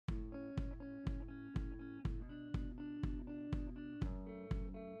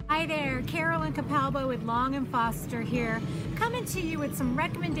Hi there, Carolyn Capalbo with Long and Foster here, coming to you with some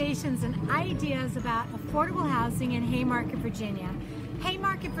recommendations and ideas about affordable housing in Haymarket, Virginia.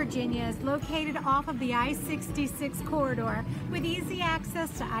 Haymarket, Virginia is located off of the I-66 corridor with easy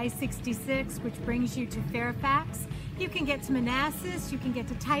access to I-66, which brings you to Fairfax. You can get to Manassas, you can get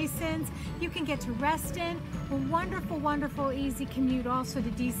to Tysons, you can get to Reston. A wonderful, wonderful, easy commute also to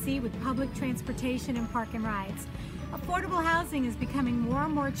DC with public transportation and park and rides. Affordable housing is becoming more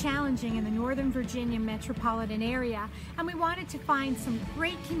and more challenging in the Northern Virginia metropolitan area, and we wanted to find some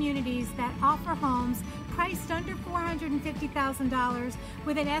great communities that offer homes priced under $450,000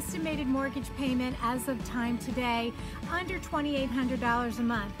 with an estimated mortgage payment as of time today under $2,800 a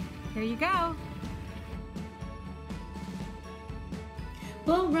month. Here you go.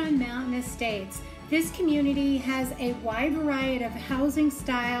 Bull Run Mountain Estates. This community has a wide variety of housing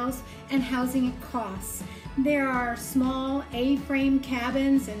styles and housing costs. There are small A-frame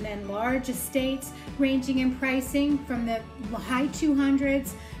cabins and then large estates ranging in pricing from the high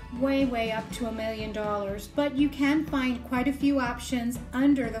 200s way up to $1 million. But you can find quite a few options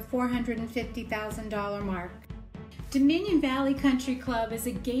under the $450,000 mark. Dominion Valley Country Club is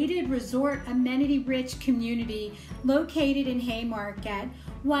a gated resort amenity-rich community located in Haymarket.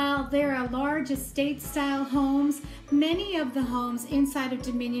 While there are large estate-style homes, many of the homes inside of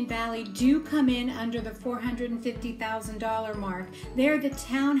Dominion Valley do come in under the $450,000 mark. They're the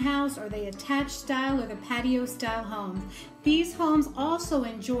townhouse or the attached style or the patio style homes. These homes also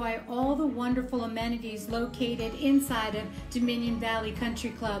enjoy all the wonderful amenities located inside of Dominion Valley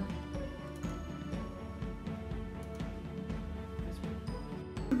Country Club.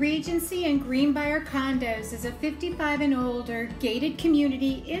 Regency and Greenbrier Condos is a 55 and older gated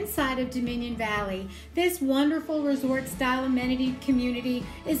community inside of Dominion Valley. This wonderful resort style amenity community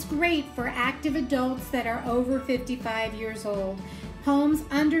is great for active adults that are over 55 years old. Homes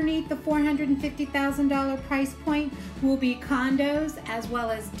underneath the $450,000 price point will be condos as well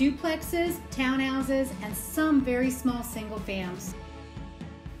as duplexes, townhouses, and some very small single families.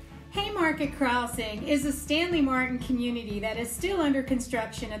 Haymarket Crossing is a Stanley Martin community that is still under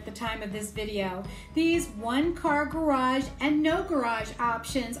construction at the time of this video. These one-car garage and no garage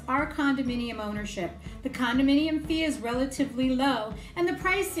options are condominium ownership. The condominium fee is relatively low and the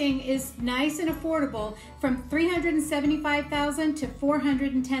pricing is nice and affordable from $375,000 to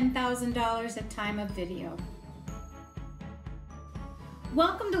 $410,000 at time of video.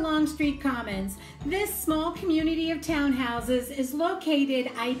 Welcome to Longstreet Commons. This small community of townhouses is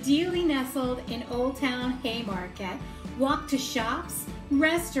located ideally nestled in Old Town Haymarket. Walk to shops,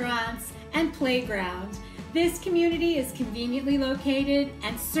 restaurants, and playgrounds. This community is conveniently located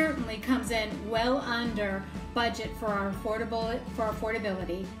and certainly comes in well under budget for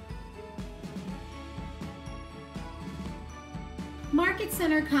affordability. Market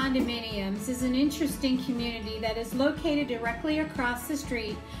Center Condominiums is an interesting community that is located directly across the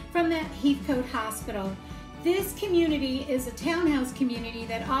street from the Heathcote Hospital. This community is a townhouse community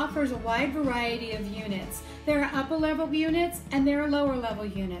that offers a wide variety of units. There are upper level units and there are lower level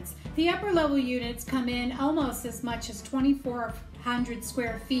units. The upper level units come in almost as much as 2,400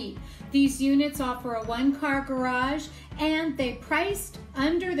 square feet. These units offer a one-car garage and they priced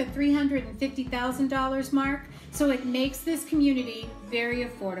under the $350,000 mark, so it makes this community very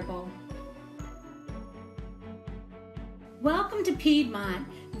affordable. Welcome to Piedmont.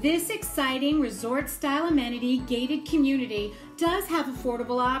 This exciting resort-style amenity gated community does have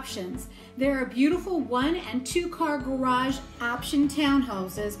affordable options. There are beautiful one- and two-car garage option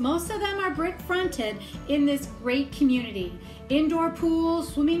townhouses. Most of them are brick-fronted in this great community. Indoor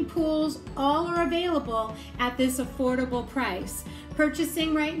pools, swimming pools, all are available at this affordable price.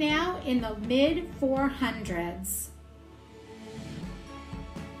 Purchasing right now in the mid-400s.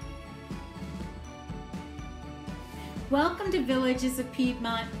 Welcome to Villages of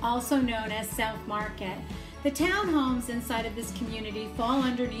Piedmont, also known as South Market. The townhomes inside of this community fall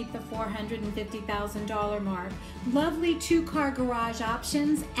underneath the $450,000 mark. Lovely two-car garage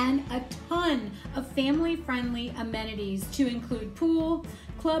options and a ton of family-friendly amenities to include pool,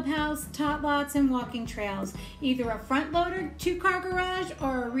 clubhouse, tot lots, and walking trails. Either a front-loaded two-car garage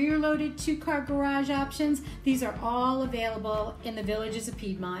or a rear-loaded two-car garage options. These are all available in the Villages of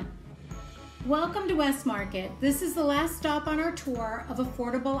Piedmont. Welcome to West Market. This is the last stop on our tour of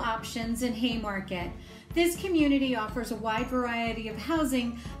affordable options in Haymarket. This community offers a wide variety of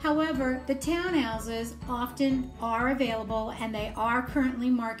housing. However, the townhouses often are available and they are currently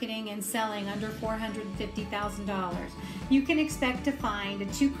marketing and selling under $450,000. You can expect to find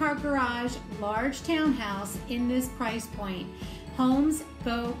a two-car garage, large townhouse in this price point. Homes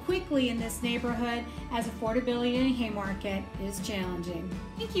go quickly in this neighborhood as affordability in Haymarket is challenging.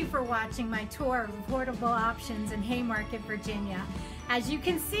 Thank you for watching my tour of affordable options in Haymarket, Virginia. As you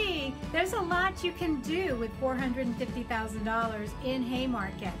can see, there's a lot you can do with $450,000 in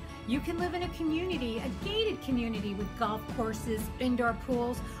Haymarket. You can live in a community, a gated community with golf courses, indoor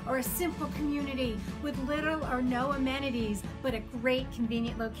pools, or a simple community with little or no amenities, but a great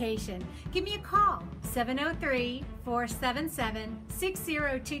convenient location. Give me a call,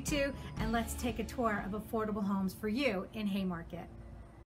 703-477-6022, and let's take a tour of affordable homes for you in Haymarket.